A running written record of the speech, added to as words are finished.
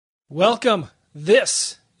Welcome.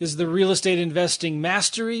 This is the Real Estate Investing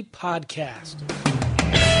Mastery Podcast.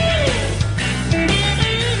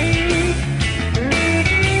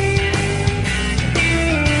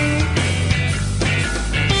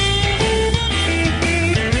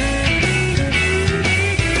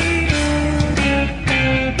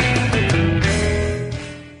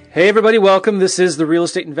 Hey everybody, welcome. This is the Real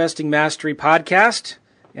Estate Investing Mastery Podcast,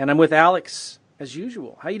 and I'm with Alex as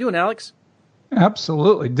usual. How you doing, Alex?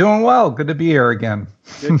 Absolutely. Doing well. Good to be here again.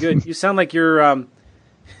 Good. You sound like you're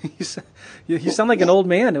you sound like an old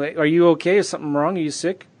man. Are you okay? Is something wrong? Are you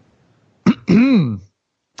sick?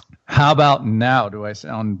 How about now? Do I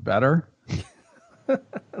sound better? A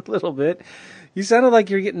little bit. You sounded like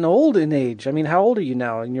you're getting old in age. I mean, how old are you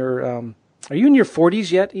now? And you're are you in your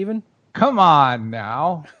 40s yet even? Come on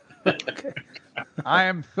now. Okay. I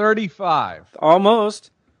am 35.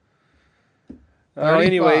 Almost. 35.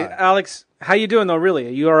 Anyway, Alex, how you doing though, really?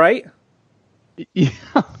 Are you all right? Yeah,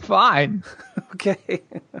 fine. Okay.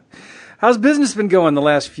 How's business been going the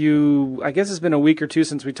last I guess it's been a week or two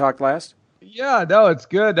since we talked last? Yeah, no, it's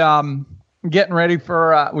good. Getting ready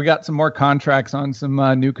for, we got some more contracts on some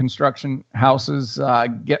new construction houses,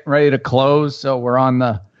 getting ready to close. So we're on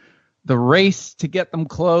the race to get them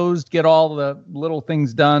closed, get all the little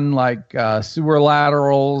things done like sewer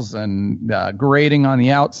laterals and grading on the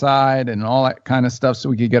outside and all that kind of stuff so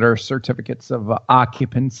we could get our certificates of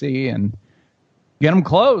occupancy and get them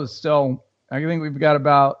closed. So I think we've got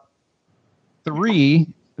about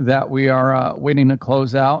 3 that we are waiting to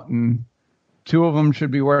close out, and 2 of them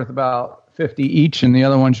should be worth about 50 each and the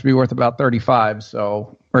other one should be worth about 35.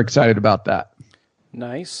 So we're excited about that.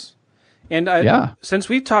 Nice. And since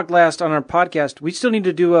we talked last on our podcast, we still need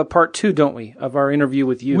to do a part 2, don't we, of our interview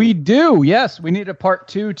with you? We do, yes. We need a part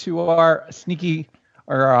 2 to our sneaky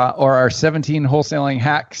or our 17 wholesaling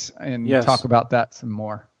hacks and talk about that some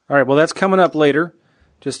more. All right, well, that's coming up later,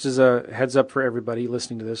 just as a heads up for everybody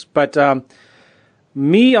listening to this. But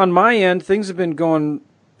me, on my end, things have been going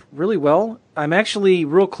really well. I'm actually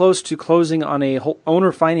real close to closing on a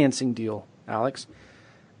owner financing deal, Alex.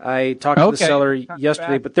 I talked to the seller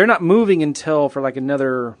yesterday, but they're not moving until for like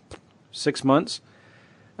another 6 months.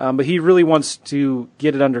 But he really wants to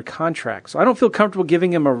get it under contract. So I don't feel comfortable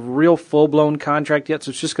giving him a real full-blown contract yet, so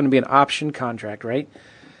it's just going to be an option contract, right?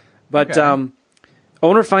 But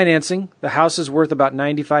owner financing, the house is worth about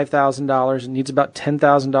 $95,000 and needs about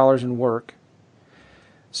 $10,000 in work.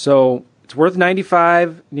 So it's worth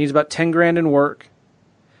 $95,000, needs about $10,000 in work.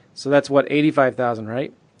 So that's what, $85,000,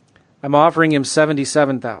 right? I'm offering him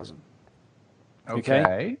 $77,000.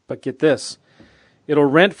 Okay. But get this. It'll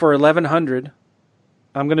rent for $1,100.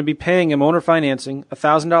 I'm going to be paying him owner financing,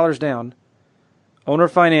 $1,000 down. Owner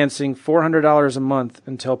financing, $400 a month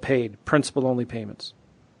until paid. Principal only payments.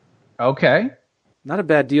 Okay. Not a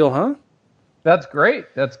bad deal, huh? That's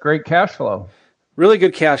great. That's great cash flow. Really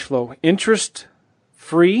good cash flow. Interest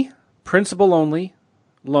free, principal only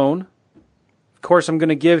loan. Of course, I'm going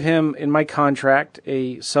to give him, in my contract,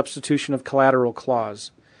 a substitution of collateral clause.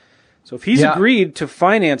 So if he's agreed to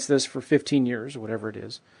finance this for 15 years, or whatever it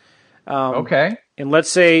is, and let's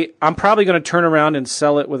say I'm probably going to turn around and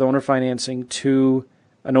sell it with owner financing to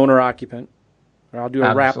an owner-occupant, or I'll do a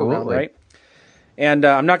wraparound, right? And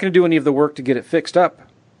I'm not going to do any of the work to get it fixed up.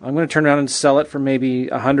 I'm going to turn around and sell it for maybe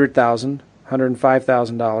 $100,000,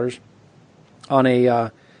 $105,000 on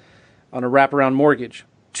a wraparound mortgage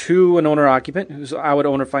to an owner-occupant, who's I would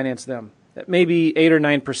owner finance them at maybe 8 or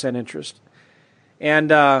 9% interest. And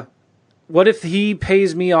what if he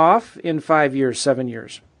pays me off in 5 years, 7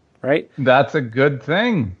 years, right? That's a good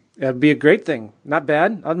thing. That'd be a great thing. Not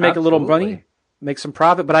bad. I'd make a little money, make some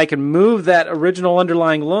profit, but I can move that original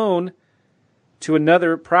underlying loan to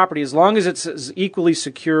another property as long as it's equally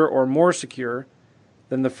secure or more secure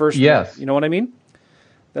than the first one. You know what I mean?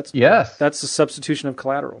 That's the substitution of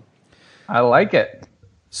collateral. I like it.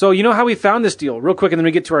 So you know how we found this deal? Real quick, and then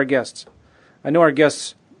we get to our guests. I know our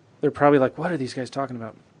guests, they're probably like, what are these guys talking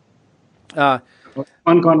about?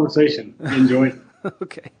 Fun conversation. Enjoy it.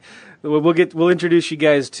 Okay. We'll introduce you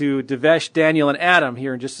guys to Devesh, Daniel, and Adam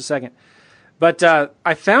here in just a second. But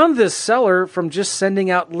I found this seller from just sending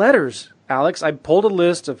out letters, Alex. I pulled a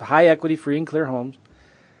list of high equity, free and clear homes.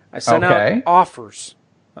 I sent out offers,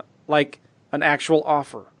 like an actual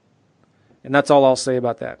offer. And that's all I'll say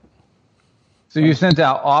about that. So you sent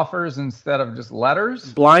out offers instead of just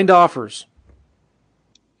letters? Blind offers.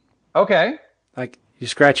 Okay. Like, you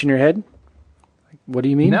scratching your head? What do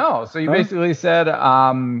you mean? No. So you basically said,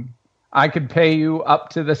 I could pay you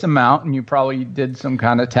up to this amount, and you probably did some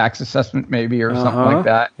kind of tax assessment maybe or something like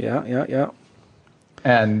that. Yeah.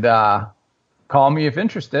 And call me if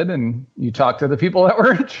interested, and you talk to the people that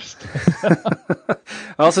were interested.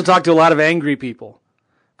 I also talked to a lot of angry people.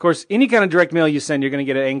 Of course, any kind of direct mail you send, you're going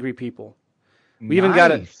to get angry people. We even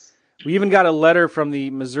got a letter from the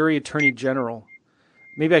Missouri Attorney General.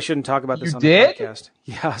 Maybe I shouldn't talk about this on the podcast.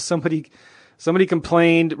 Yeah, somebody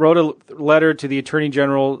complained, wrote a letter to the Attorney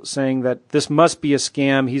General saying that this must be a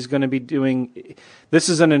scam. He's going to be doing this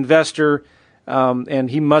is an investor, and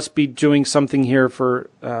he must be doing something here for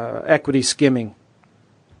equity skimming.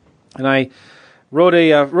 And I wrote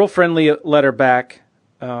a real friendly letter back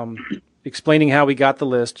explaining how we got the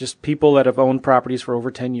list, just people that have owned properties for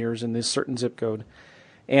over 10 years in this certain zip code.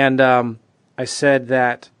 And I said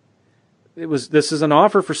that this is an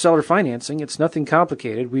offer for seller financing. It's nothing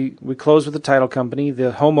complicated. We close with the title company.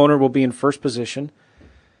 The homeowner will be in first position.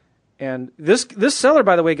 And this seller,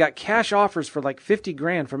 by the way, got cash offers for like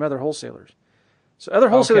 $50,000 from other wholesalers. So other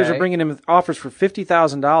wholesalers are bringing him offers for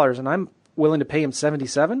 $50,000, and I'm willing to pay him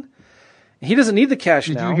 $77,000. He doesn't need the cash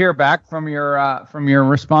now. Did you hear back from your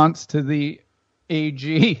response to the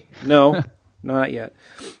AG? No, not yet.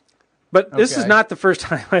 But this is not the first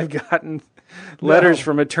time I've gotten letters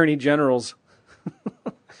from attorney generals. I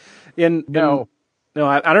don't know.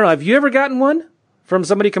 Have you ever gotten one from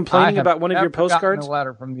somebody complaining about one of your postcards? A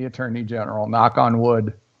letter from the attorney general. Knock on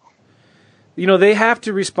wood. They have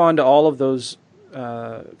to respond to all of those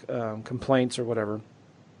complaints or whatever.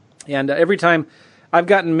 And every time I've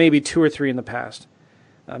gotten maybe 2 or 3 in the past,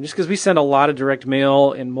 just because we send a lot of direct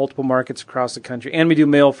mail in multiple markets across the country, and we do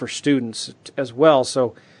mail for students as well.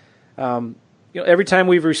 So. Every time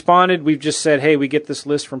we've responded, we've just said, hey, we get this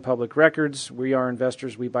list from public records. We are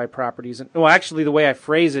investors. We buy properties. Actually, the way I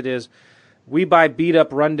phrase it is we buy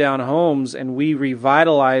beat-up, rundown homes, and we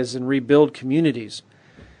revitalize and rebuild communities.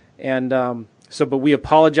 And but we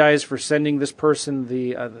apologize for sending this person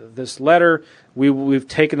this letter. We've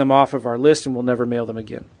taken them off of our list, and we'll never mail them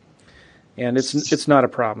again. And it's not a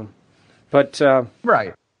problem. But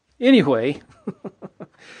right. Anyway...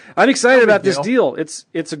 I'm excited about this deal.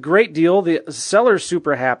 It's a great deal. The seller's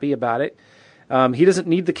super happy about it. He doesn't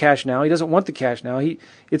need the cash now. He doesn't want the cash now.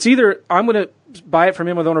 It's either I'm going to buy it from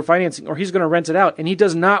him with owner financing, or he's going to rent it out, and he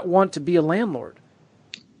does not want to be a landlord.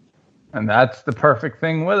 And that's the perfect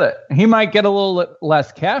thing with it. He might get a little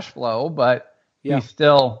less cash flow, but he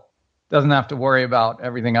still doesn't have to worry about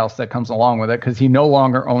everything else that comes along with it because he no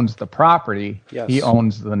longer owns the property. Yes. He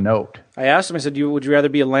owns the note. I asked him, I said, would you rather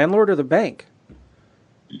be a landlord or the bank?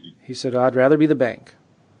 He said, I'd rather be the bank.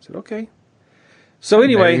 I said, okay. So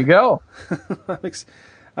anyway. There you go.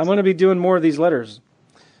 I'm going to be doing more of these letters.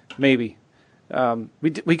 Maybe.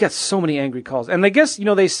 We got so many angry calls. And I guess,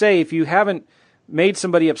 they say if you haven't made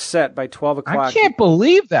somebody upset by 12 o'clock. I can't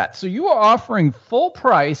believe that. So you were offering full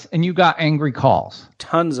price and you got angry calls.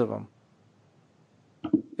 Tons of them.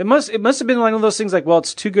 It must have been one of those things like, well,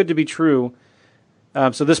 it's too good to be true.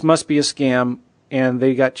 So this must be a scam. And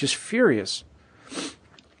they got just furious.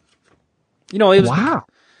 It was, wow.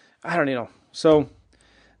 I don't know. So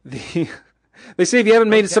they say if you haven't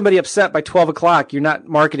made somebody upset by 12 o'clock, you're not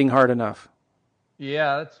marketing hard enough.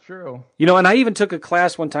 Yeah, that's true. And I even took a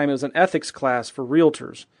class one time. It was an ethics class for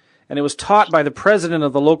realtors, and it was taught by the president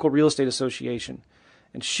of the local real estate association.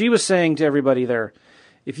 And she was saying to everybody there,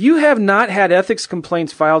 if you have not had ethics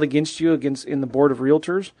complaints filed against you in the board of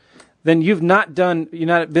realtors, then you've not been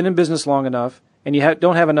in business long enough, and you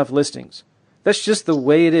don't have enough listings. That's just the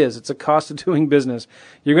way it is. It's a cost of doing business.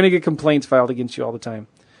 You're going to get complaints filed against you all the time.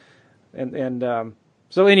 And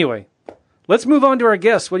so anyway, let's move on to our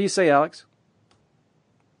guests. What do you say, Alex?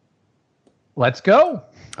 Let's go.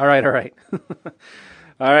 All right.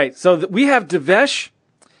 All right. So we have Devesh,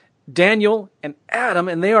 Daniel, and Adam,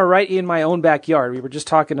 and they are right in my own backyard. We were just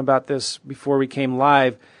talking about this before we came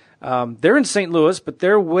live. They're in St. Louis, but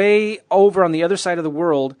they're way over on the other side of the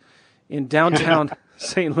world in downtown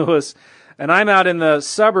St. Louis. And I'm out in the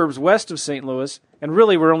suburbs west of St. Louis, and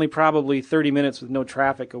really we're only probably 30 minutes with no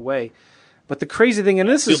traffic away. But the crazy thing, and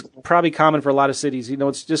this is probably common for a lot of cities,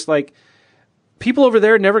 it's just like people over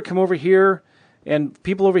there never come over here, and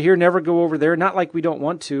people over here never go over there. Not like we don't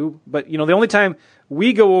want to, but the only time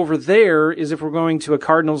we go over there is if we're going to a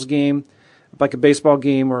Cardinals game, like a baseball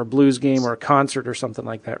game or a Blues game or a concert or something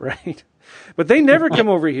like that, right? But they never come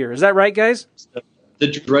over here. Is that right, guys? The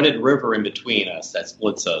dreaded river in between us that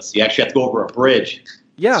splits us. You actually have to go over a bridge.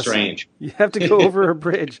 Yes. Strange. You have to go over a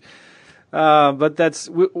bridge. But that's,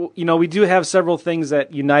 we do have several things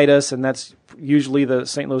that unite us, and that's usually the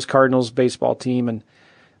St. Louis Cardinals baseball team. And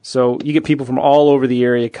so you get people from all over the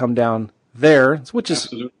area come down there, which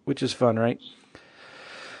is fun, right?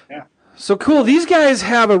 Yeah. So cool. These guys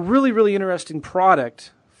have a really, really interesting product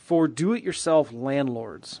for do-it-yourself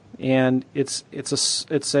landlords, and it's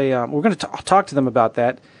a we're going to talk to them about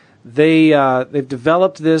that. They've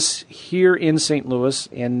developed this here in St. Louis,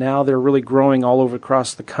 and now they're really growing all over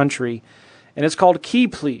across the country, and it's called Key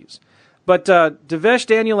Please. But Devesh,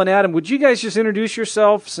 Daniel, and Adam, would you guys just introduce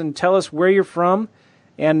yourselves and tell us where you're from,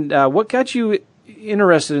 and what got you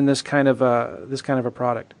interested in this kind of a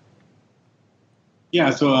product? Yeah,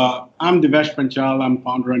 so I'm Devesh Panchal. I'm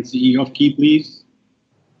founder and CEO of Key Please.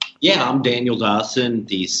 Yeah, I'm Daniel Dawson,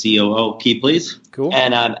 the COO of Key Please. Cool.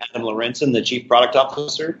 And I'm Adam Lorenzen, the Chief Product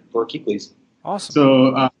Officer for Key Please. Awesome.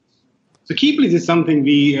 So Key Please is something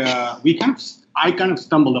I kind of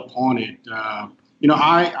stumbled upon it.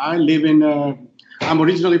 I live in. I'm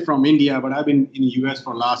originally from India, but I've been in the U.S.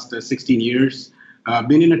 for the last 16 years.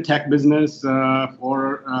 Been in a tech business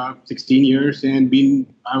for 16 years, and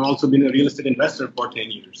I've also been a real estate investor for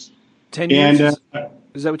 10 years. 10 years? And,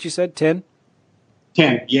 is that what you said? 10?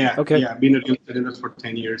 10, yeah. Okay. Yeah, been a real estate investor for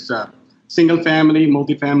 10 years. Single family,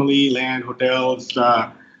 multifamily, land, hotels.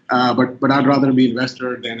 But I'd rather be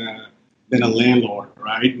investor than a landlord,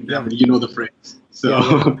 right? Yeah. You know the phrase.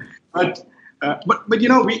 So, yeah. But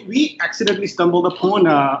we accidentally stumbled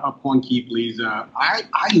upon Key Please.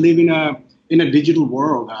 I live in a digital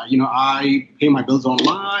world. I pay my bills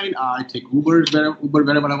online. I take Uber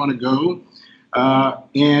wherever I want to go.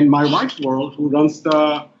 And my wife's world, who runs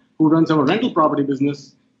our rental property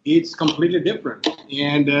business, it's completely different.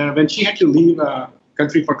 And when she had to leave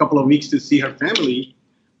country for a couple of weeks to see her family,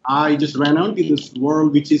 I just ran out into this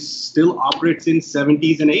world which is still operates in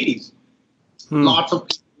 70s and 80s. Lots of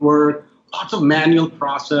work, lots of manual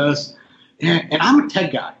process, and I'm a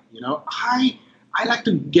tech guy. I like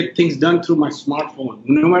to get things done through my smartphone,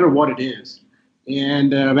 no matter what it is.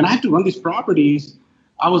 And when I had to run these properties,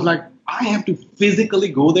 I was like, I have to physically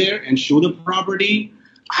go there and show the property.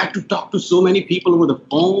 I have to talk to so many people over the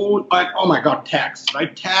phone. Like, oh my God, text,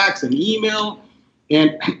 right? Text and email.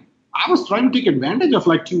 And I was trying to take advantage of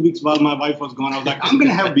 2 weeks while my wife was gone. I was like, I'm going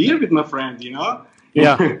to have beer with my friends,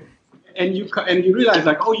 Yeah. And you realize,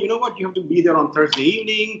 oh, you know what? You have to be there on Thursday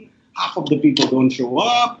evening. Half of the people don't show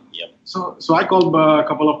up. Yep. So I called a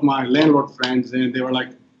couple of my landlord friends, and they were like,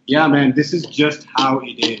 yeah, man, this is just how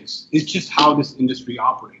it is. It's just how this industry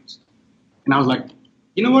operates. And I was like,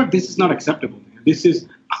 you know what? This is not acceptable, man.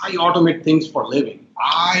 I automate things for a living.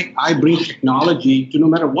 I bring technology to no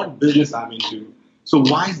matter what business I'm into. So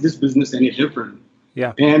why is this business any different?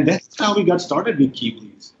 Yeah. And that's how we got started with Key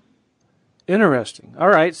Please. Interesting. All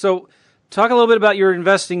right. So talk a little bit about your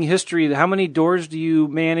investing history. How many doors do you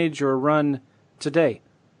manage or run today?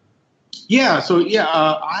 Yeah. So,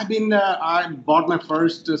 I bought my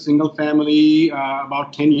first single family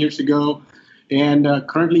about 10 years ago. And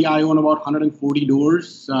currently I own about 140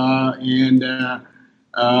 doors. And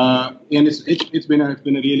it's been a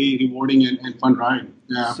really rewarding and fun ride.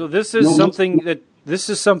 So this is something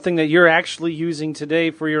that you're actually using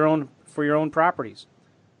today for your own properties.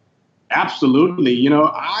 Absolutely.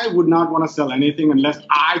 I would not want to sell anything unless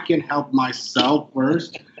I can help myself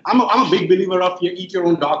first. I'm a big believer of eat your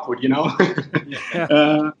own dog food, Yeah.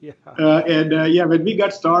 When we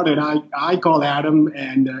got started, I called Adam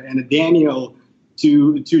and Daniel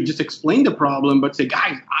to just explain the problem, but say,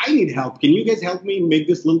 guys, I need help. Can you guys help me make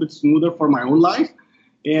this a little bit smoother for my own life?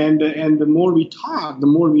 And the more we talk, the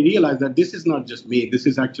more we realize that this is not just me. This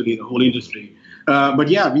is actually the whole industry.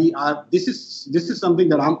 This is something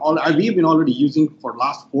that we've been already using for the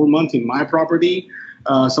last 4 months in my property,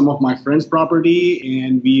 some of my friends' property,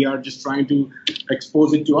 and we are just trying to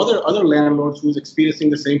expose it to other landlords who's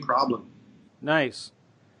experiencing the same problem. Nice.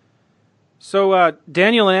 So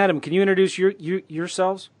Daniel and Adam, can you introduce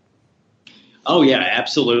yourselves? Oh yeah,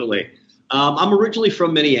 absolutely. I'm originally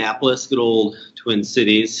from Minneapolis, good old Twin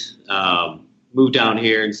Cities. Moved down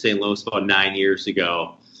here in St. Louis about 9 years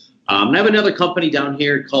ago. And I have another company down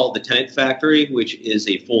here called the Tenant Factory, which is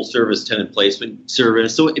a full-service tenant placement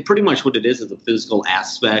service. So pretty much what it is a physical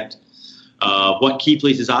aspect of what Key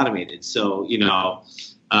Please is automated. So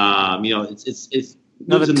it's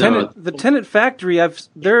now the Tenant Factory.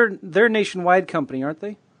 They're a nationwide company, aren't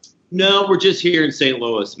they? No, we're just here in St.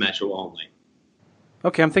 Louis Metro only.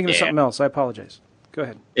 Okay, I'm thinking of something else. I apologize. Go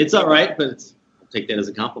ahead. It's all right, but I'll take that as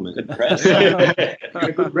a compliment. Good press.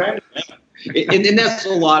 Good brand. And that's a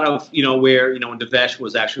lot of, where, when Devesh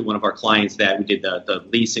was actually one of our clients that we did the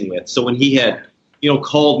leasing with. So when he had,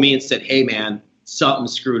 called me and said, hey, man, something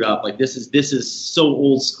screwed up. Like, this is so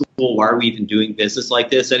old school. Why are we even doing business like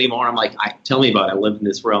this anymore? I'm like, tell me about it. I live in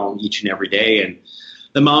this realm each and every day. And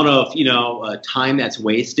the amount of, time that's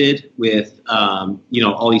wasted with,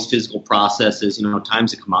 all these physical processes,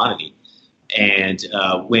 time's a commodity. And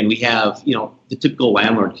when we have, the typical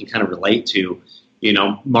landlord can kind of relate to,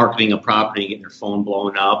 marketing a property, getting their phone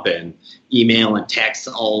blown up and email and text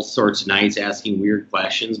all sorts of nights asking weird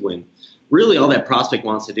questions when really all that prospect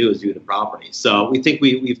wants to do is view the property. So we think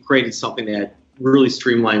we've created something that really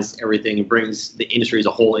streamlines everything and brings the industry as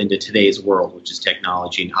a whole into today's world, which is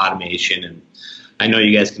technology and automation. And I know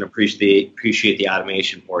you guys can appreciate the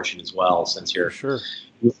automation portion as well, since you're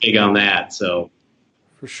big on that. So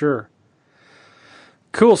for sure.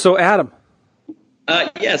 Cool. So Adam.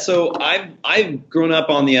 So I've grown up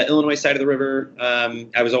on the Illinois side of the river.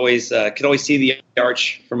 I was always could always see the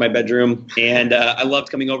arch from my bedroom, and I loved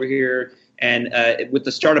coming over here. And with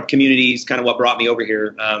the startup community is kind of what brought me over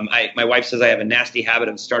here. My wife says I have a nasty habit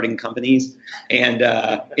of starting companies, and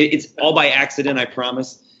it's all by accident, I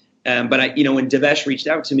promise. But when Devesh reached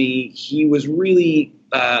out to me, he was really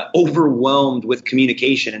overwhelmed with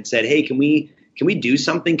communication and said, "Hey, can we do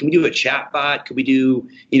something? Can we do a chat bot? Can we do,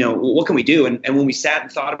 what can we do?" And when we sat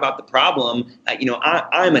and thought about the problem,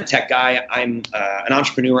 I'm a tech guy. I'm an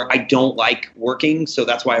entrepreneur. I don't like working, so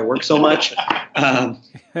that's why I work so much.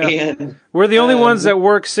 And we're the only ones that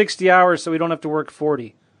work 60 hours, so we don't have to work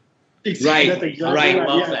 40. Right.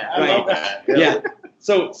 Love that. Love that. Yeah.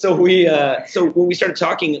 So when we started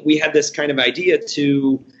talking, we had this kind of idea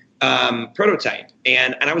to prototype,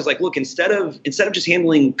 and I was like, look, instead of just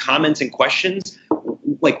handling comments and questions,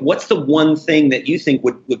 like, what's the one thing that you think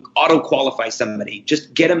would auto qualify somebody?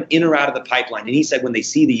 Just get them in or out of the pipeline. And he said, when they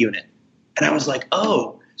see the unit. And I was like,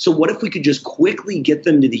 oh, so what if we could just quickly get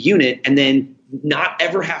them to the unit and then not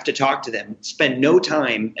ever have to talk to them, spend no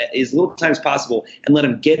time, as little time as possible, and let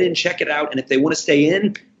them get in, check it out. And if they want to stay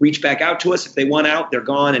in, reach back out to us. If they want out, they're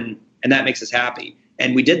gone. And that makes us happy.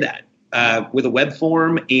 And we did that with a web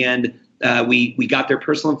form, and we got their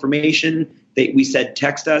personal information. We said,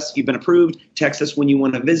 text us, you've been approved, text us when you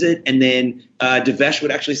want to visit. And then Devesh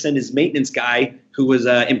would actually send his maintenance guy, who was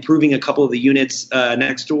improving a couple of the units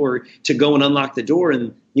next door, to go and unlock the door.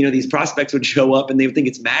 And, these prospects would show up and they would think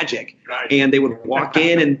it's magic. Right. And they would walk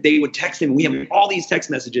in and they would text him. We have all these text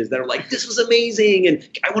messages that are like, this was amazing, and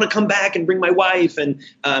I want to come back and bring my wife. And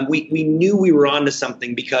we knew we were onto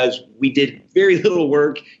something because we did very little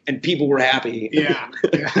work and people were happy. Yeah.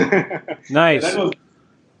 Nice. That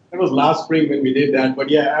was last spring when we did that. But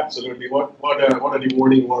yeah, absolutely. What a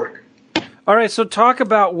rewarding work. All right. So talk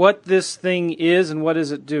about what this thing is and what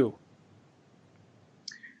does it do?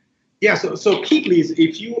 Yeah, so Keeplease,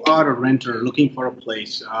 if you are a renter looking for a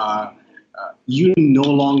place, you no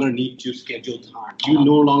longer need to schedule time. You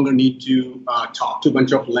no longer need to talk to a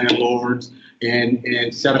bunch of landlords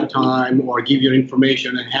and set up time or give your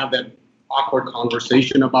information and have that awkward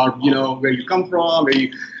conversation about, where you come from,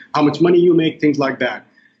 how much money you make, things like that.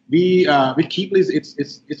 With Keeplease,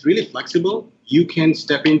 it's really flexible. You can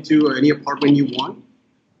step into any apartment you want.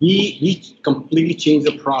 We completely change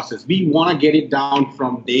the process. We want to get it down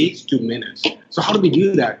from days to minutes. So how do we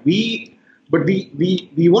do that? We want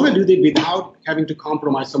to do that without having to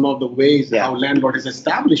compromise some of the ways how landlord has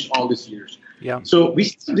established all these years. Yeah. So we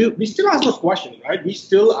still ask those questions, right? We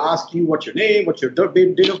still ask you what's your name, what's your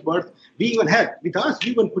date of birth. We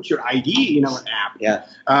even put your ID in our app. Yeah.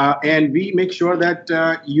 And we make sure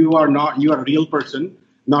that you are a real person.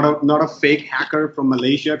 Not a fake hacker from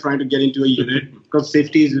Malaysia trying to get into a unit, because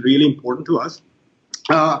safety is really important to us.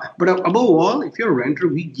 But above all, if you're a renter,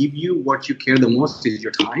 we give you what you care the most is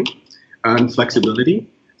your time and flexibility.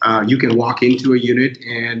 You can walk into a unit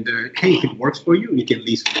and, hey, if it works for you, you can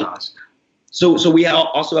lease with us. So we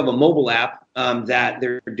also have a mobile app that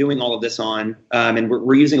they're doing all of this on, and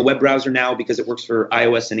we're using a web browser now because it works for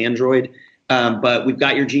iOS and Android. But we've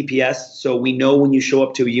got your GPS, so we know when you show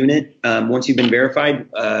up to a unit. Once you've been verified,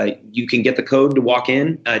 you can get the code to walk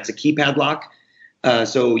in. It's a keypad lock.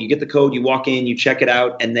 So you get the code, you walk in, you check it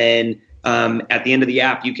out, and then at the end of the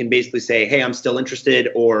app, you can basically say, "Hey, I'm still interested,"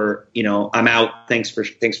 or "I'm out. Thanks for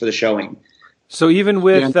the showing." So even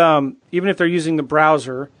with even if they're using the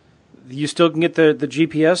browser, you still can get the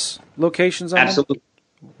GPS locations on Absolutely.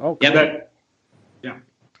 Oh, yep. Yeah.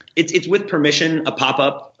 It's with permission. A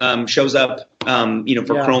pop-up shows up,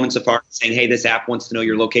 for Chrome and Safari saying, "Hey, this app wants to know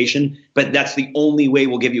your location." But that's the only way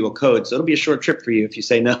we'll give you a code. So it'll be a short trip for you if you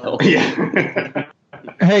say no. Yeah.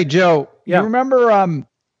 Hey, Joe, Yeah. you remember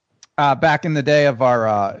back in the day of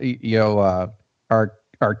our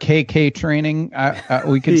KK training,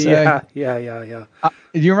 we could say? Yeah.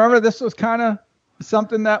 Do you remember this was kind of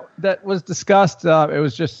something that was discussed? It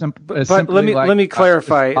was just simple. But let me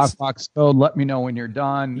clarify. Lockbox code. Let me know when you're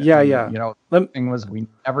done. Yeah, and, yeah. The thing was we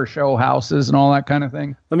never show houses and all that kind of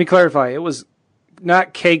thing. Let me clarify. It was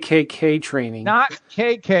not KKK training. Not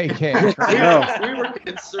KKK. No. We were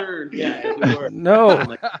concerned. Yeah, we were.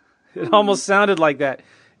 No, it almost sounded like that.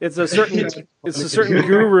 It's a certain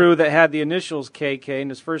guru that had the initials KK, and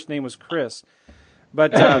his first name was Chris.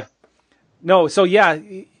 But no, so yeah,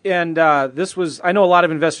 and this was. I know a lot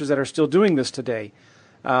of investors that are still doing this today.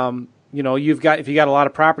 You know, if you got a lot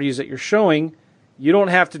of properties that you're showing, you don't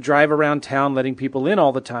have to drive around town letting people in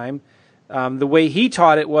all the time. The way he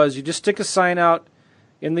taught it was you just stick a sign out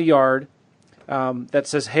in the yard that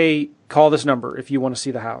says, "Hey, call this number if you want to see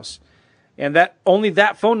the house." And that only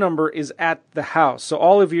that phone number is at the house. So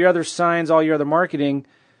all of your other signs, all your other marketing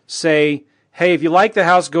say, hey, if you like the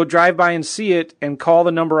house, go drive by and see it and call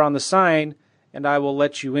the number on the sign and I will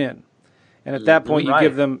let you in. And at that point, Right.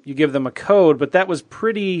 you give them a code. But that was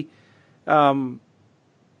pretty archaic.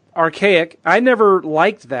 I never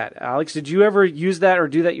liked that. Alex, did you ever use that or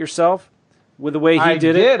do that yourself with the way he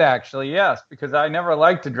did it? I did actually, yes, because I never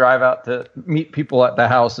liked to drive out to meet people at the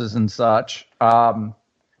houses and such.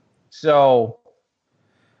 So,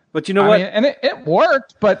 But you know what? mean, and it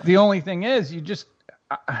worked, but the only thing is you just,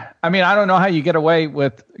 I mean, I don't know how you get away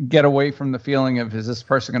from the feeling of, is this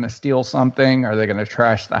person going to steal something? Are they going to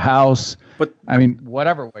trash the house? But I mean,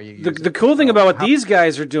 whatever way you use it. the cool thing about what these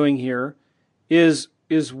guys are doing here is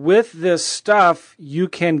with this stuff, you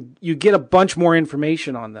get a bunch more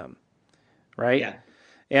information on them, right? Yeah.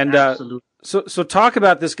 And Absolutely. so talk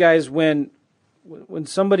about this, guys. When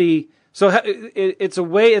somebody, it's a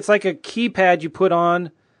way, it's like a keypad you put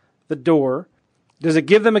on the door. Does it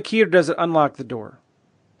give them a key or does it unlock the door?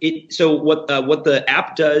 So what the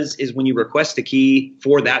app does is when you request a key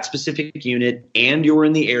for that specific unit and you're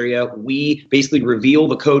in the area, we basically reveal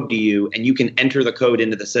the code to you and you can enter the code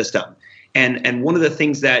into the system. And one of the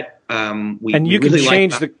things that we And you we can really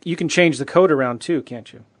change like you can change the code around too,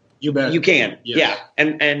 can't you? You bet. You can, Yes. yeah.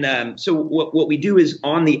 And so what we do is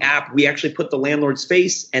on the app, we actually put the landlord's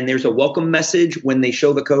face and there's a welcome message when they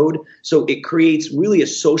show the code. So it creates really a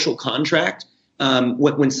social contract.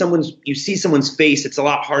 When you see someone's face, it's a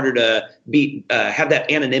lot harder to have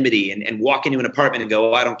that anonymity and walk into an apartment and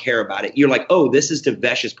go, oh, I don't care about it. You're like, oh, this is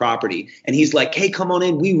Devesh's property. And he's like, hey, come on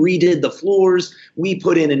in. We redid the floors. We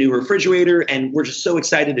put in a new refrigerator and we're just so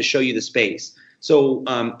excited to show you the space. So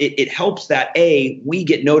it helps that, A, we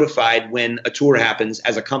get notified when a tour happens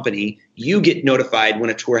as a company. You get notified when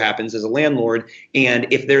a tour happens as a landlord.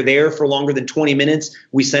 And if they're there for longer than 20 minutes,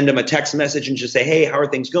 we send them a text message and just say, hey, how are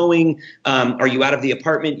things going? Are you out of the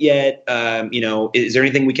apartment yet? Is there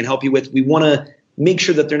anything we can help you with? We want to make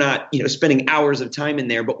sure that they're not, spending hours of time in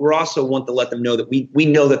there, but we also want to let them know that we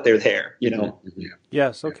know that they're there, Yeah.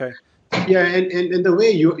 Yes. Okay. Yeah, and the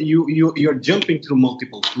way you're jumping through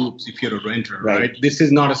multiple hoops if you're a renter, right? This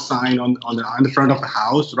is not a sign on the front of the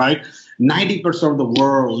house, right? 90% of the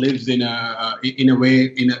world lives in a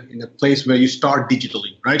place where you start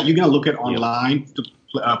digitally, right? You're gonna look at online to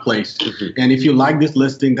place, and if you like this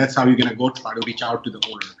listing, that's how you're gonna go try to reach out to the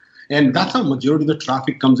owner. And that's how majority of the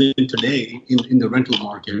traffic comes in today in the rental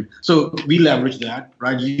market. So we leverage that,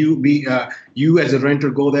 right? You as a renter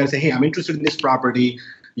go there and say, hey, I'm interested in this property.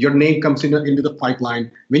 Your name comes into the pipeline.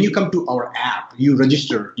 When you come to our app, you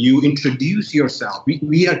register, you introduce yourself.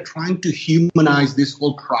 We are trying to humanize this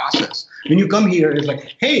whole process. When you come here, it's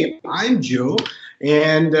like, hey, I'm Joe,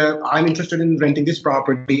 and I'm interested in renting this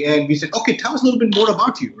property. And we said, okay, tell us a little bit more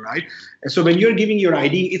about you, right? And so when you're giving your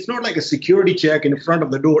ID, it's not like a security check in the front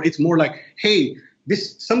of the door. It's more like, hey,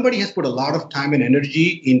 somebody has put a lot of time and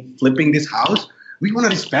energy in flipping this house. We want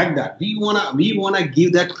to respect that. We want to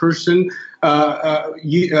give that person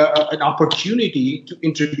an opportunity to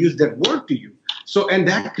introduce that work to you. So, and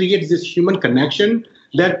that creates this human connection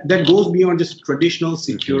that goes beyond just traditional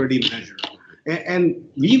security measure. And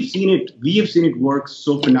we've seen it work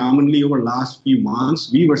so phenomenally over the last few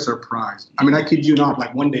months. We were surprised. I mean, I kid you not.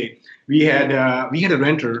 Like one day, we had a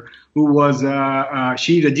renter who was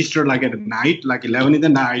she registered like at night, like 11 in the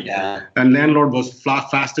night, and landlord was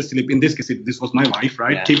fast asleep. In this case, this was my wife,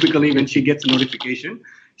 right? Yeah. Typically, when she gets a notification,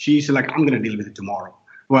 she's like, "I'm gonna deal with it tomorrow."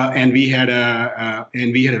 Well, and we had a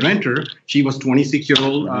renter. She was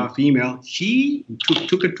 26-year-old female. She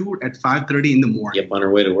took a tour at 5:30 in the morning. Yep, on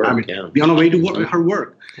her way to work. On her way to her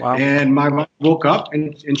work. Wow. And my wife woke up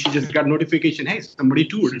and she just got notification. Hey, somebody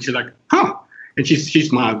toured. And she's like, huh? And she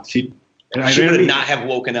smiled. She would not have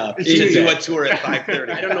woken up to do a tour at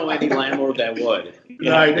 5:30. I don't know any landlord that would.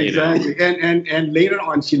 Right, exactly. And later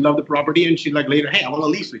on, she loved the property, and she's like, later, hey, I want to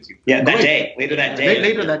lease with you. Yeah, later that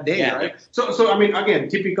day, yeah. Right? So I mean, again,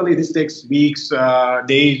 typically this takes weeks,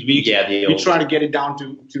 days, weeks. Yeah, we try to get it down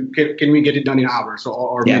to can we get it done in hours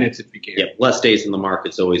or minutes if we can. Yeah, less days in the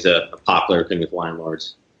market's always a popular thing with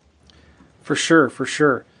landlords. For sure, for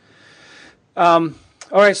sure. All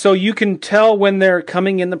right, so you can tell when they're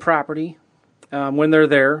coming in the property, when they're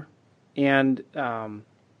there, and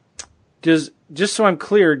just so I'm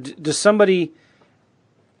clear, does somebody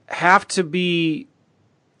have to be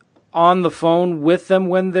on the phone with them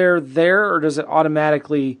when they're there, or does it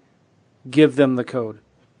automatically give them the code?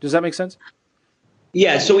 Does that make sense?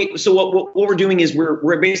 Yeah. So what we're doing is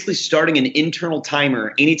we're basically starting an internal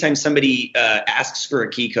timer anytime somebody asks for a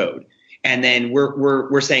key code. And then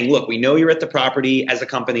we're saying, look, we know you're at the property as a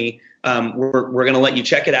company. We're going to let you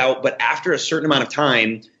check it out. But after a certain amount of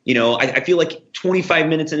time, I feel like 25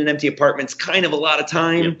 minutes in an empty apartment's kind of a lot of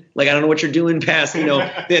time. Yep. Like, I don't know what you're doing past,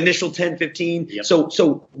 the initial 10, 15. Yep.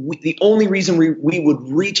 So the only reason we would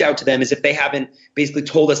reach out to them is if they haven't basically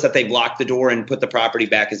told us that they've locked the door and put the property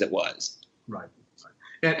back as it was. Right.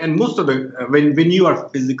 And most of the when you are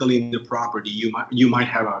physically in the property, you might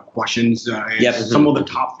have questions. And some of the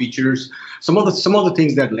top features, some of the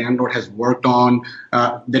things that landlord has worked on.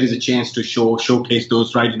 There is a chance to showcase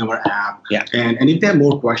those right in our app. Yeah. And if they have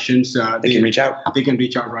more questions, they can reach out. They can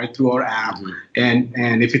reach out right through our app. Mm-hmm.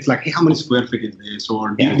 And if it's like, hey, how many square feet is this,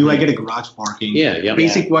 or do I get a garage parking?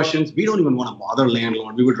 Basic questions. We don't even want to bother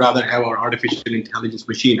landlord. We would rather have our artificial intelligence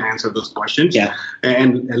machine answer those questions. Yeah.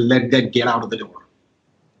 And let that get out of the door.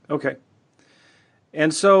 Okay.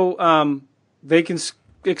 And so they can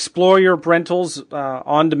explore your rentals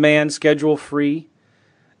on demand, schedule free.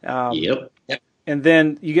 Yep. And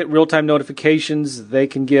then you get real-time notifications. They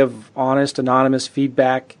can give honest, anonymous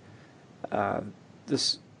feedback.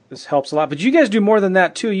 This helps a lot. But you guys do more than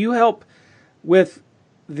that, too. You help with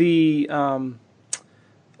the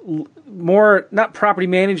more, not property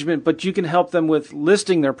management, but you can help them with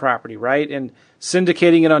listing their property, right? And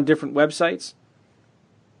syndicating it on different websites.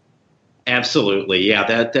 Absolutely.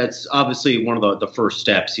 Yeah, that's obviously one of the first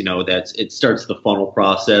steps, it starts the funnel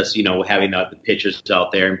process, having the pictures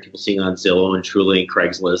out there and people seeing on Zillow and Truly and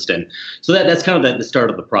Craigslist. And so that's kind of the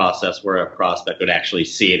start of the process where a prospect would actually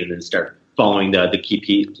see it and then start following the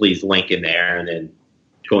key please link in there and then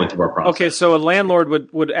going through our process. Okay, so a landlord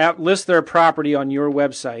would list their property on your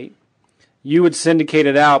website. You would syndicate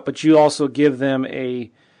it out, but you also give them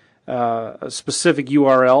a specific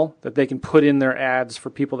URL that they can put in their ads for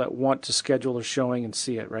people that want to schedule a showing and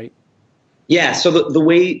see it, right? Yeah. So the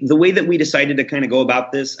way that we decided to kind of go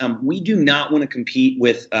about this, we do not want to compete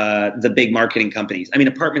with the big marketing companies. I mean,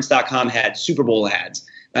 Apartments.com had Super Bowl ads.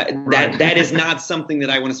 That is not something that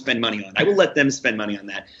I want to spend money on. I will let them spend money on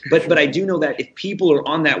that. But I do know that if people are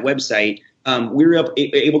on that website, we were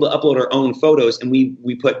able to upload our own photos, and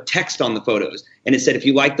we put text on the photos, and it said, if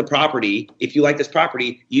you like this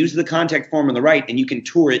property, use the contact form on the right and you can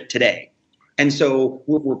tour it today. And so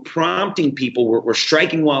we're prompting people, we're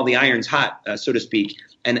striking while the iron's hot, so to speak,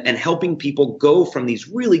 and helping people go from these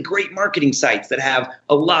really great marketing sites that have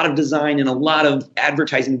a lot of design and a lot of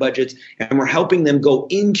advertising budgets, and we're helping them go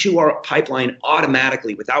into our pipeline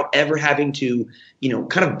automatically without ever having to,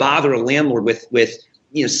 kind of bother a landlord with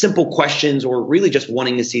simple questions or really just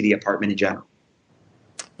wanting to see the apartment in general.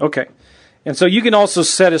 Okay. And so you can also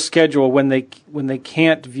set a schedule when they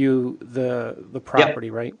can't view the property,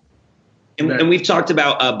 yep. Right? And we've talked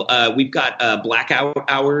about we've got blackout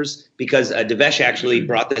hours because Devesh actually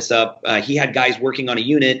brought this up. He had guys working on a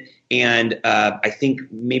unit, and I think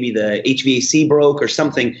maybe the HVAC broke or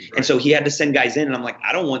something, right. And so he had to send guys in. And I'm like,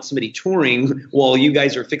 I don't want somebody touring while you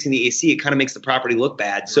guys are fixing the AC. It kind of makes the property look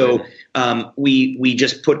bad. So we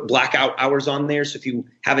just put blackout hours on there. So if you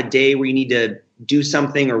have a day where you need to do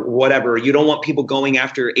something or whatever, you don't want people going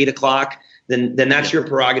after 8 o'clock. Then that's your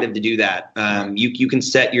prerogative to do that. You can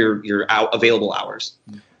set your available hours.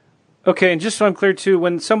 Okay, and just so I'm clear too,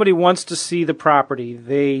 when somebody wants to see the property,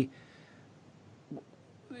 they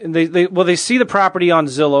see the property on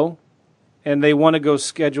Zillow, and they want to go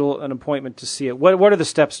schedule an appointment to see it. What are the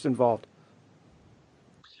steps involved?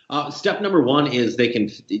 Step number one is they can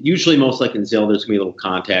usually, most like in Zillow, there's gonna be a little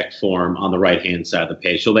contact form on the right hand side of the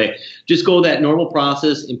page. So they just go that normal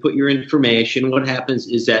process and put your information. What happens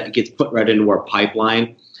is that it gets put right into our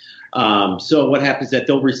pipeline. So what happens is that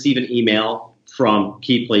they'll receive an email from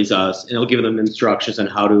Key Please Us, and it'll give them instructions on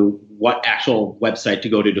what actual website to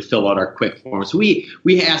go to fill out our quick form. So we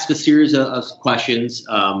ask a series of questions,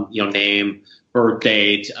 name, birth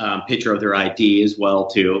date, picture of their ID as well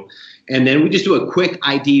too. And then we just do a quick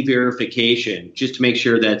ID verification just to make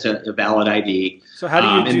sure that's a valid ID. So how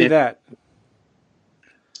do you do that?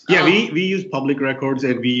 Yeah, we use public records,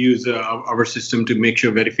 and we use our system to make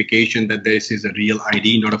sure verification that this is a real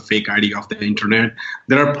ID, not a fake ID off the internet.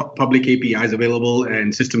 There are public APIs available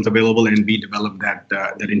and systems available, and we develop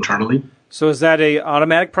that internally. So is that a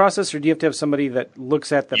automatic process, or do you have to have somebody that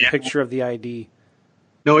looks at the picture of the ID?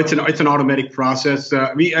 No, it's an automatic process.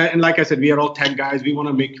 And like I said, we are all tech guys. We want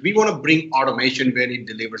to bring automation where it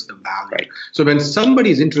delivers the value. Right. So when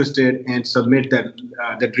somebody is interested and submit that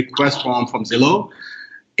request form from Zillow,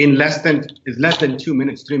 in less than 2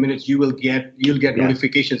 minutes, 3 minutes, you'll get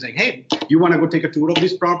notifications saying, "Hey, you want to go take a tour of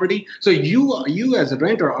this property?" So you as a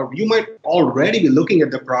renter, or you might already be looking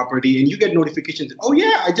at the property, and you get notifications. Oh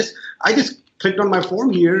yeah, I just clicked on my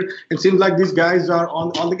form here, and seems like these guys are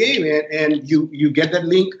on the game, and you get that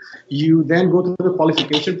link. You then go through the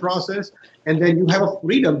qualification process, and then you have a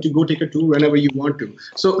freedom to go take a tour whenever you want to.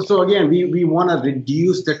 So again, we want to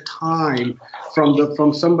reduce the time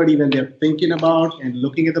from somebody when they're thinking about and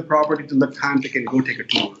looking at the property to the time they can go take a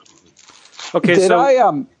tour. Okay,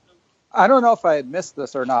 I don't know if I had missed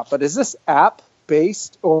this or not, but is this app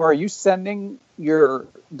based, or are you sending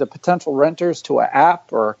the potential renters to an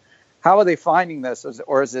app, or how are they finding this,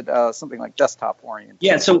 or is it something like desktop oriented?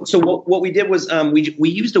 Yeah. So what we did was we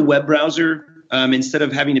used a web browser instead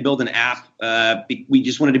of having to build an app. We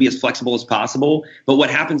just wanted to be as flexible as possible. But what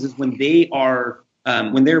happens is when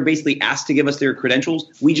they're basically asked to give us their credentials,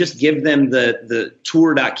 we just give them the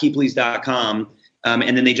tour.keeplease.com,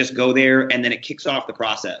 and then they just go there, and then it kicks off the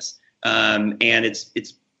process. And it's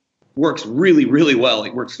works really, really well.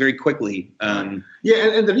 It works very quickly. And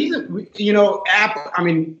the reason, app, I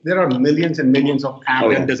mean, there are millions and millions of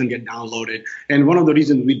apps that doesn't get downloaded. And one of the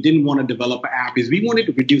reasons we didn't want to develop an app is we wanted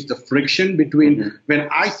to reduce the friction between when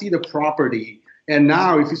I see the property. And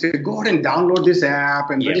now if you say, go ahead and download this app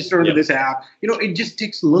and register into this app, it just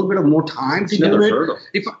takes a little bit of more time to do it.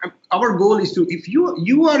 If our goal is to, if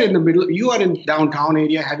you are in the middle, you are in downtown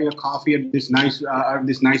area having a coffee at this nice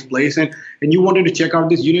place, and you wanted to check out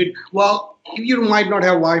this unit, well, you might not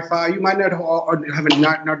have Wi-Fi, you might not have a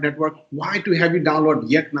not network. Why to have you download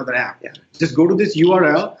yet another app? Yeah. Just go to this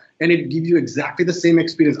URL, and it gives you exactly the same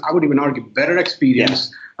experience. I would even argue better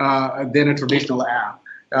experience than a traditional app.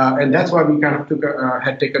 And that's why we kind of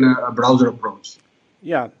had taken a browser approach.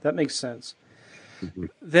 Yeah, that makes sense. Mm-hmm.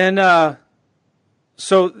 Then,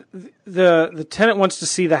 so the tenant wants to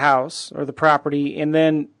see the house or the property, and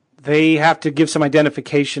then they have to give some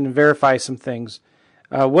identification and verify some things.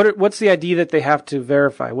 What's the ID that they have to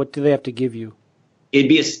verify? What do they have to give you? It'd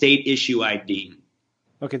be a state issue ID.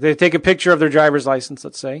 Okay, they take a picture of their driver's license,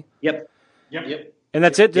 let's say. Yep. And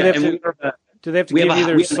that's it? Do they have to give you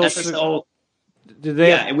their social?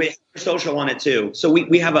 And we have social on it too. So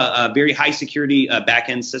we have a very high security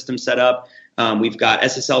backend system set up. We've got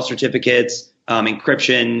SSL certificates,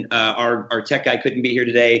 encryption. Our tech guy couldn't be here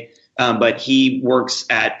today, but he works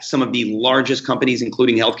at some of the largest companies,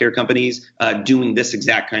 including healthcare companies, doing this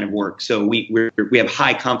exact kind of work. So we have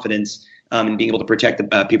high confidence in being able to protect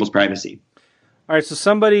people's privacy. All right. So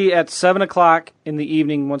somebody at 7:00 in the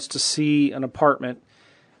evening wants to see an apartment.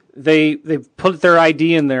 They put their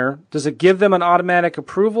ID in there. Does it give them an automatic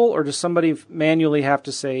approval, or does somebody manually have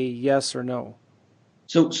to say yes or no?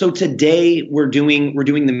 So today we're doing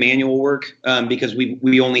the manual work because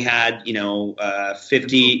we only had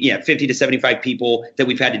 50 to 75 people that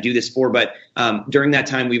we've had to do this for. But during that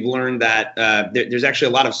time, we've learned that there's actually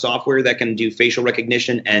a lot of software that can do facial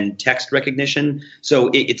recognition and text recognition. So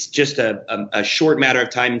it's just a short matter of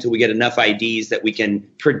time until we get enough IDs that we can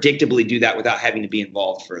predictably do that without having to be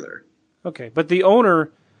involved further. Okay, but the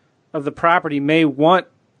owner of the property may want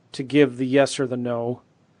to give the yes or the no.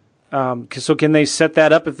 So can they set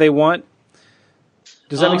that up if they want?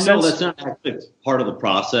 Does that make sense? No, that's not actually part of the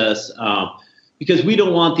process because we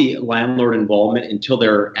don't want the landlord involvement until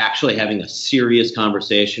they're actually having a serious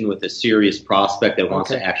conversation with a serious prospect that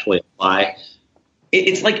wants to actually apply.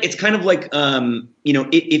 It's kind of like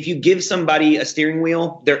if you give somebody a steering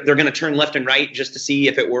wheel, they're going to turn left and right just to see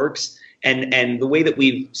if it works. And the way that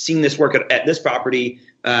we've seen this work at this property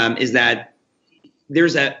is that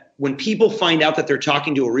when people find out that they're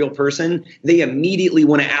talking to a real person, they immediately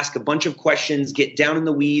want to ask a bunch of questions, get down in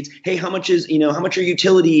the weeds. Hey, how much are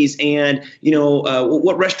utilities, and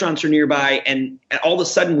what restaurants are nearby? And all of a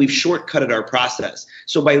sudden, we've shortcutted our process.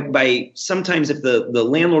 So by sometimes if the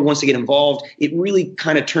landlord wants to get involved, it really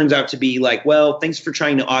kind of turns out to be like, well, thanks for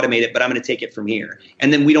trying to automate it, but I'm going to take it from here.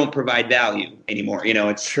 And then we don't provide value anymore.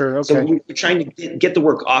 It's sure. Okay. So we're trying to get the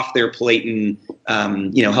work off their plate and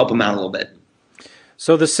help them out a little bit.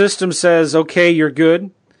 So the system says, okay, you're good.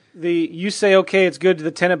 You say, okay, it's good. The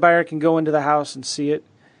tenant buyer can go into the house and see it.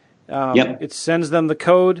 It sends them the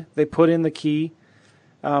code. They put in the key.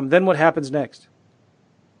 Then what happens next?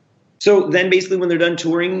 So then basically when they're done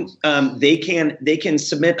touring, they can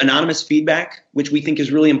submit anonymous feedback, which we think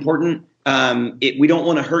is really important. We don't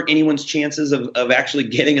want to hurt anyone's chances of actually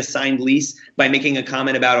getting a signed lease by making a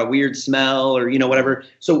comment about a weird smell or, whatever.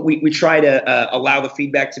 So we try to allow the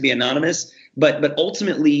feedback to be anonymous. But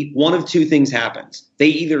ultimately, one of two things happens. They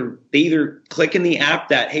either click in the app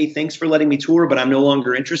that, hey, thanks for letting me tour, but I'm no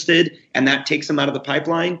longer interested, and that takes them out of the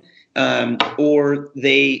pipeline, or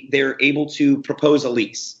they're able to propose a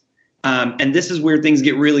lease. And this is where things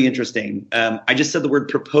get really interesting. I just said the word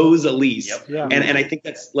propose a lease, Yep. Yeah. and I think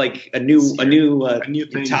that's like a new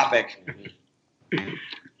thing. topic.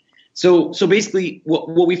 So basically,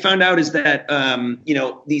 what we found out is that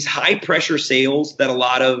these high pressure sales that a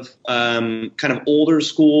lot of kind of older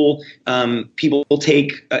school people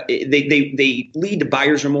take, they lead to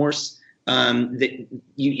buyer's remorse. That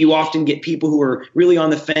you often get people who are really on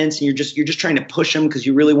the fence, and you're just trying to push them because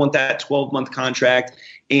you really want that 12-month contract.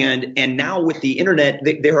 And now with the internet,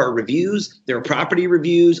 there are reviews, there are property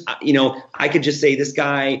reviews. I could just say this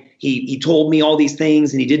guy, he told me all these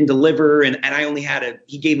things and he didn't deliver, and I only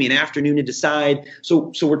he gave me an afternoon to decide.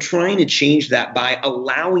 So we're trying to change that by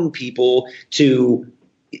allowing people to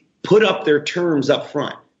put up their terms up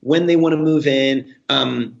front when they want to move in,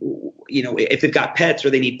 if they've got pets or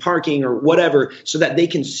they need parking or whatever, so that they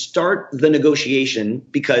can start the negotiation,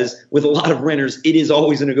 because with a lot of renters, it is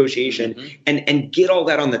always a negotiation, and get all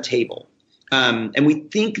that on the table. And we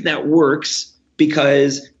think that works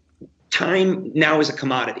because time now is a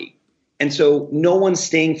commodity. And so no one's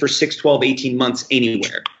staying for 6, 12, 18 months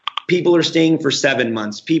anywhere. People are staying for 7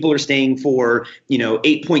 months. People are staying for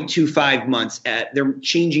 8.25 months. They're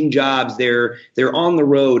changing jobs. They're on the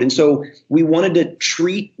road, and so we wanted to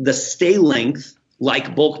treat the stay length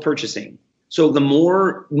like bulk purchasing. So the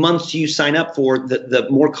more months you sign up for, the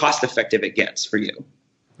more cost effective it gets for you.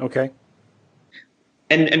 Okay.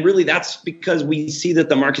 And really, that's because we see that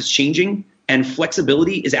the market's changing, and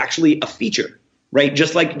flexibility is actually a feature. Right,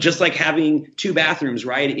 just like having 2 bathrooms,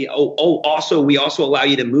 right? Also, we also allow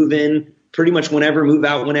you to move in pretty much whenever, move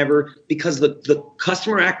out whenever, because the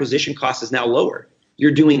customer acquisition cost is now lower.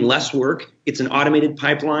 You're doing less work. It's an automated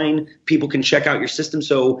pipeline. People can check out your system,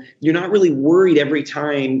 so you're not really worried every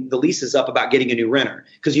time the lease is up about getting a new renter,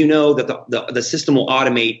 because you know that the system will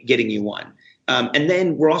automate getting you one. And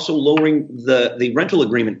then we're also lowering the rental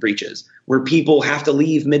agreement breaches, where people have to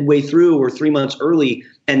leave midway through or 3 months early.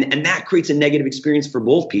 And that creates a negative experience for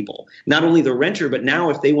both people, not only the renter, but now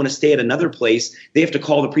if they want to stay at another place, they have to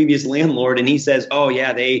call the previous landlord, and he says, oh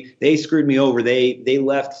yeah, they screwed me over. They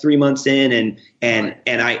left 3 months in, and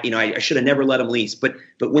I should have never let them lease. But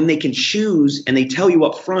when they can choose and they tell you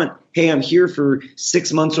up front, hey, I'm here for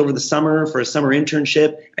 6 months over the summer for a summer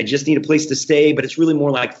internship. I just need a place to stay, but it's really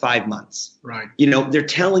more like 5 months. Right. They're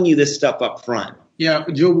telling you this stuff up front. Yeah,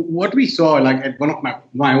 Joe, what we saw, like at one of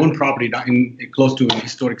my own property in close to an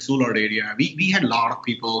historic Soulard area, we had a lot of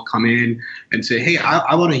people come in and say, hey,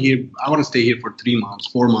 I want to stay here for 3 months,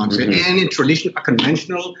 4 months. And in a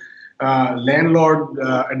conventional landlord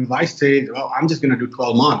advice says, well, I'm just going to do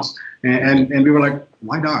 12 months. And we were like,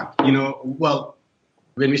 why not? Well,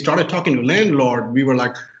 when we started talking to landlord, we were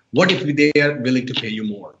like, what if they are willing to pay you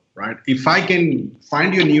more? Right? If I can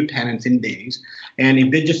find you new tenants in days, and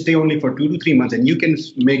if they just stay only for 2 to 3 months, and you can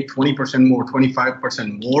make 20% more,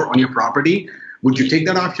 25% more on your property, would you take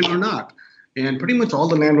that option or not? And pretty much all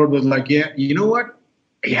the landlord was like, yeah, you know what?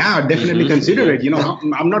 Yeah, definitely consider it.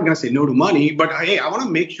 I'm not going to say no to money, but hey, I want to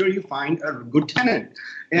make sure you find a good tenant.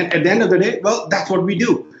 And at the end of the day, well, that's what we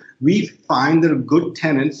do. We find the good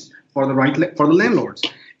tenants for the landlords,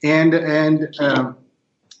 and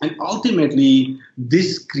ultimately,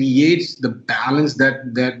 this creates the balance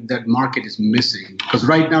that market is missing. Because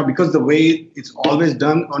right now, because the way it's always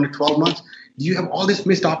done on a 12 months, you have all this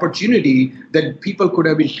missed opportunity that people could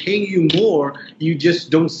have been paying you more. You just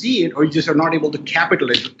don't see it, or you just are not able to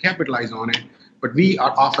capitalize on it. But we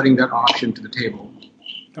are offering that option to the table.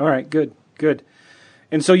 All right, good.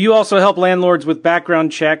 And so you also help landlords with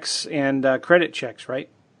background checks and credit checks, right?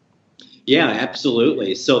 Yeah,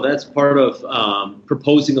 absolutely. So that's part of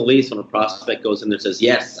proposing a lease when a prospect goes in there and says,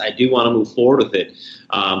 yes, I do want to move forward with it.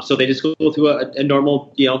 So they just go through a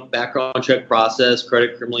normal, background check process,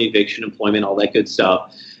 credit, criminal, eviction, employment, all that good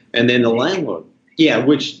stuff. And then the landlord,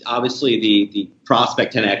 which obviously the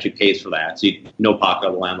prospect tenant actually pays for that. So no pocket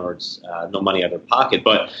of the landlord's, no money out of their pocket.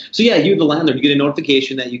 But so you, the landlord, you get a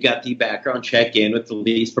notification that you got the background check in with the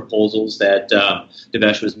lease proposals that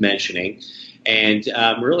Devesh was mentioning. And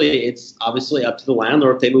really, it's obviously up to the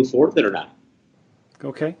landlord if they move forward with it or not.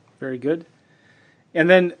 Okay, very good. And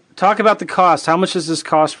then talk about the cost. How much does this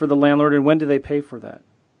cost for the landlord, and when do they pay for that?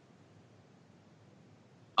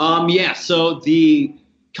 Yeah. So the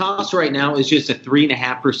cost right now is just a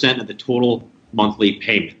 3.5% of the total monthly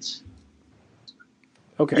payments.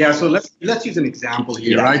 Okay. Yeah, so let's use an example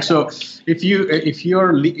here, Yeah. right? So if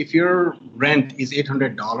your rent is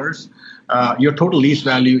 $800, your total lease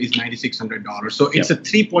value is $9,600. So it's a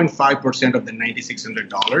 3.5% of the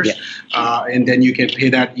 $9,600, and then you can pay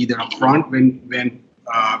that either upfront when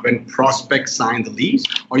prospect sign the lease,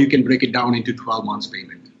 or you can break it down into 12 months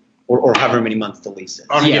payment, or however many months to lease it.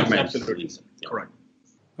 Yes, absolutely, correct.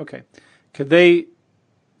 Okay. Could they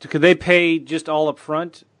pay just all up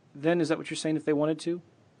front then? Is that what you're saying if they wanted to?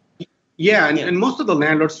 Yeah, and most of the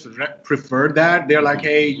landlords prefer that. They're like,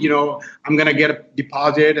 hey, I'm going to get a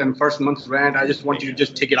deposit and first month's rent. I just want you to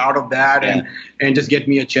just take it out of that and just get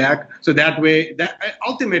me a check. So that way, that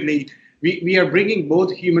ultimately, we are bringing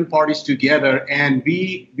both human parties together, and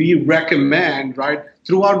we recommend, right,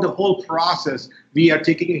 throughout the whole process, we are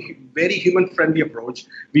taking a very human-friendly approach.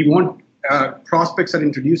 We want prospects are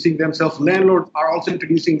introducing themselves, landlords are also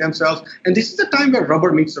introducing themselves, and this is the time where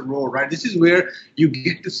rubber meets the road, right? This is where you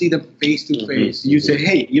get to see them face to face. You say,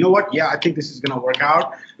 hey, you know what? Yeah, I think this is going to work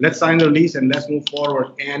out. Let's sign the lease and let's move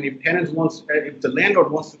forward. And if if the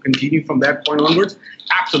landlord wants to continue from that point onwards,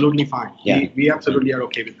 absolutely fine. Yeah. We absolutely are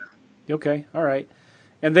okay with that. Okay. All right.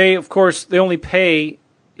 And they, of course, they only pay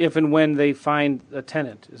if and when they find a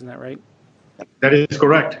tenant. Isn't that right? That is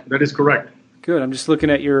correct. That is correct. Good. I'm just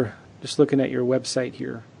looking at your website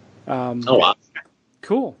here. Oh, wow.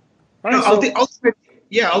 Cool. All right,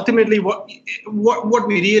 ultimately, what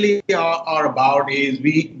we really are about is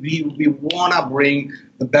we want to bring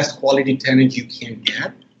the best quality tenant you can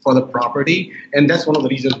get for the property, and that's one of the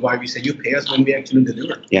reasons why we say you pay us when we actually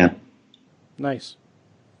deliver. Yeah. Nice.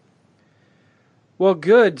 Well,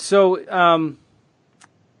 good. So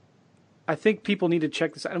I think people need to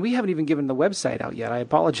check this out. And we haven't even given the website out yet. I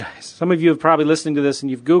apologize. Some of you have probably listening to this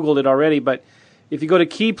and you've Googled it already. But if you go to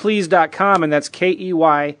keyplease.com, and that's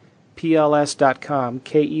KEYPLS.com,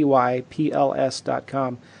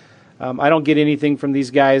 KEYPLS.com. I don't get anything from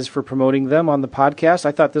these guys for promoting them on the podcast.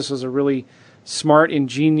 I thought this was a really smart,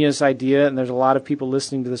 ingenious idea. And there's a lot of people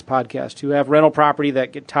listening to this podcast who have rental property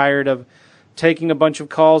that get tired of taking a bunch of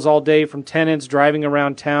calls all day from tenants, driving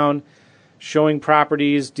around town, showing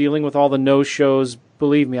properties, dealing with all the no-shows.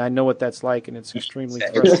 Believe me, I know what that's like, and it's extremely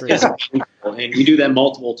frustrating. And we do that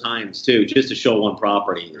multiple times, too, just to show one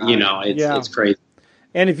property. It's crazy.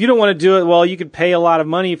 And if you don't want to do it, well, you could pay a lot of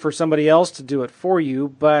money for somebody else to do it for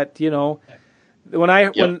you. But,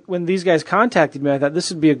 when these guys contacted me, I thought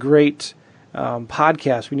this would be a great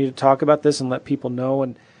podcast. We need to talk about this and let people know.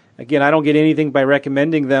 And again, I don't get anything by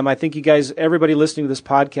recommending them. I think you guys, everybody listening to this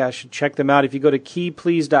podcast, should check them out. If you go to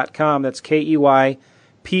keyplease.com, that's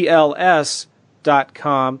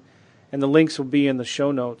KEYPLS.com, and the links will be in the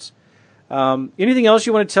show notes. Anything else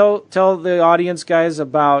you want to tell the audience, guys,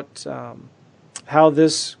 about how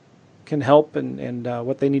this can help and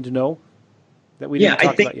what they need to know that we didn't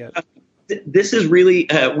talk about yet? This is really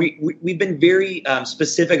we've been very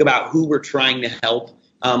specific about who we're trying to help.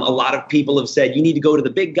 A lot of people have said you need to go to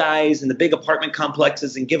the big guys and the big apartment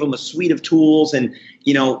complexes and give them a suite of tools. And,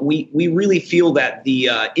 we really feel that the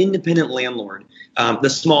independent landlord, the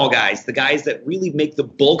small guys, the guys that really make the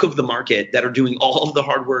bulk of the market, that are doing all of the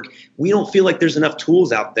hard work, we don't feel like there's enough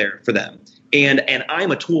tools out there for them. And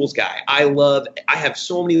I'm a tools guy. I have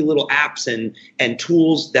so many little apps and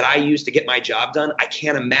tools that I use to get my job done. I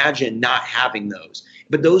can't imagine not having those.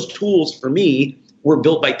 But those tools for me were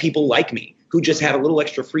built by people like me, who just had a little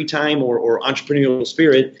extra free time or entrepreneurial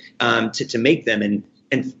spirit to make them. And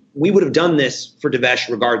we would have done this for Devesh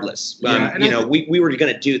regardless. We were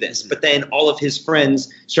going to do this. But then all of his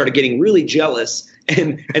friends started getting really jealous.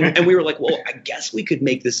 And we were like, well, I guess we could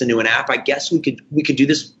make this into an app. I guess we could do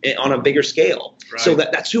this on a bigger scale. Right. So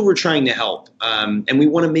that's who we're trying to help. And we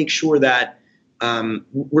want to make sure that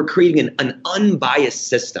we're creating an unbiased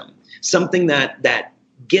system, something that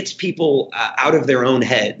gets people out of their own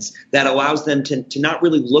heads, that allows them to not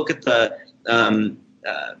really look at the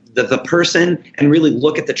person and really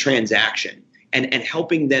look at the transaction. And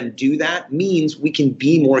helping them do that means we can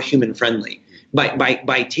be more human friendly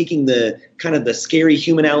by taking the kind of the scary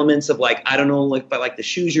human elements of like, I don't know, like by like the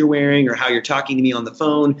shoes you're wearing or how you're talking to me on the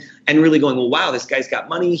phone, and really going, well, wow, this guy's got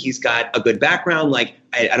money. He's got a good background. Like,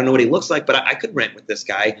 I don't know what he looks like, but I could rent with this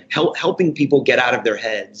guy, helping people get out of their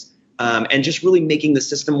heads. And just really making the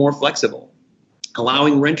system more flexible,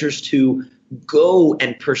 allowing renters to go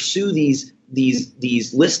and pursue these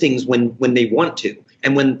listings when they want to.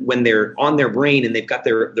 And when they're on their brain and they've got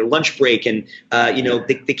their lunch break and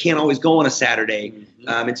they can't always go on a Saturday.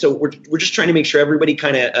 And so we're just trying to make sure everybody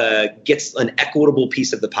kind of gets an equitable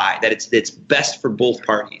piece of the pie, that it's best for both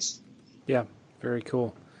parties. Yeah, very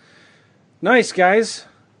cool. Nice, guys.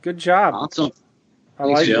 Good job. Awesome. I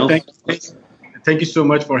like Joe. it. Thank you so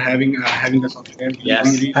much for having us on today.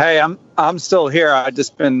 Yes. Hey, I'm still here. I've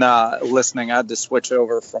just been listening. I had to switch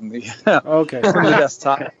over from the Okay. from the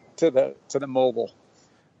desktop to the mobile.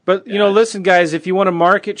 But, listen, guys, if you want to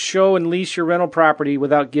market, show, and lease your rental property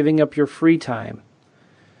without giving up your free time,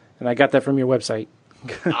 and I got that from your website.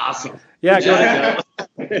 Awesome. Yeah,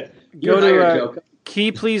 Go to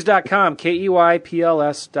keyplease.com,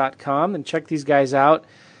 KEYPLS.com, and check these guys out.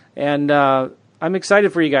 And I'm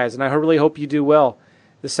excited for you guys, and I really hope you do well.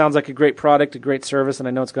 This sounds like a great product, a great service, and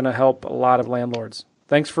I know it's going to help a lot of landlords.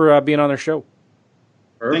 Thanks for being on their show.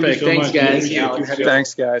 Perfect. So Thanks, much. guys.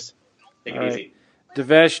 Thanks, guys. Take All it right. easy.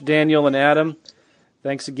 Devesh, Daniel, and Adam,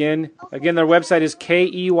 thanks again. Again, their website is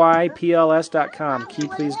KEYPLS.com,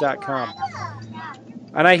 keyplease.com.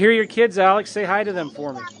 And I hear your kids, Alex. Say hi to them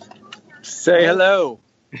for me. Say hello.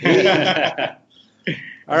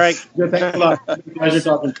 All right. Thanks a lot. Pleasure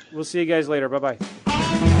talking. We'll see you guys later. Bye-bye.